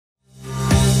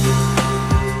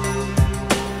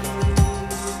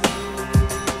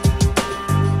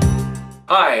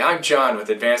Hi, I'm John with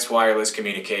Advanced Wireless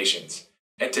Communications,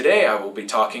 and today I will be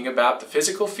talking about the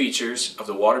physical features of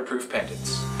the waterproof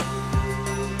pendants.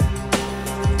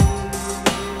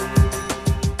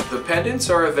 The pendants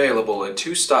are available in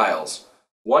two styles.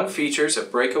 One features a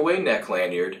breakaway neck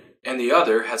lanyard, and the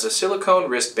other has a silicone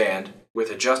wristband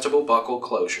with adjustable buckle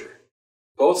closure.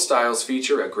 Both styles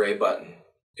feature a gray button.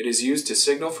 It is used to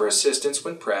signal for assistance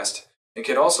when pressed, and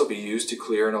can also be used to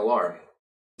clear an alarm.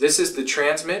 This is the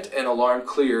Transmit and Alarm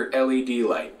Clear LED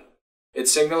light. It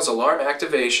signals alarm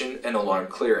activation and alarm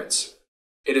clearance.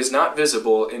 It is not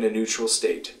visible in a neutral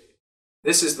state.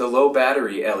 This is the Low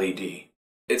Battery LED.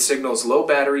 It signals low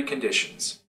battery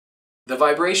conditions. The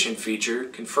vibration feature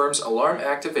confirms alarm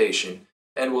activation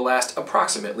and will last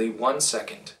approximately 1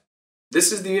 second.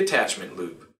 This is the attachment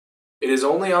loop. It is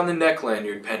only on the neck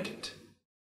lanyard pendant.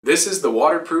 This is the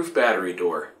waterproof battery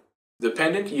door. The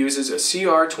pendant uses a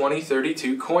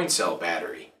CR2032 coin cell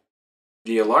battery.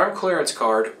 The alarm clearance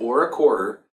card or a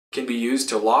quarter can be used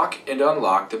to lock and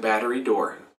unlock the battery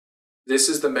door. This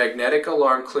is the magnetic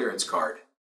alarm clearance card.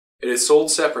 It is sold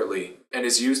separately and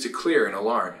is used to clear an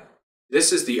alarm.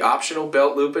 This is the optional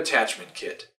belt loop attachment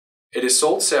kit. It is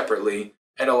sold separately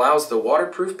and allows the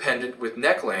waterproof pendant with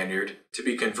neck lanyard to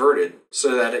be converted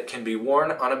so that it can be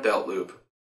worn on a belt loop.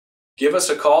 Give us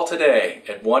a call today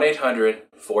at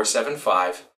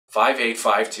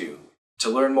 1-800-475-5852 to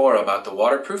learn more about the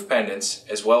waterproof pendants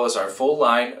as well as our full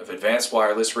line of advanced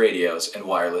wireless radios and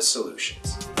wireless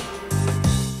solutions.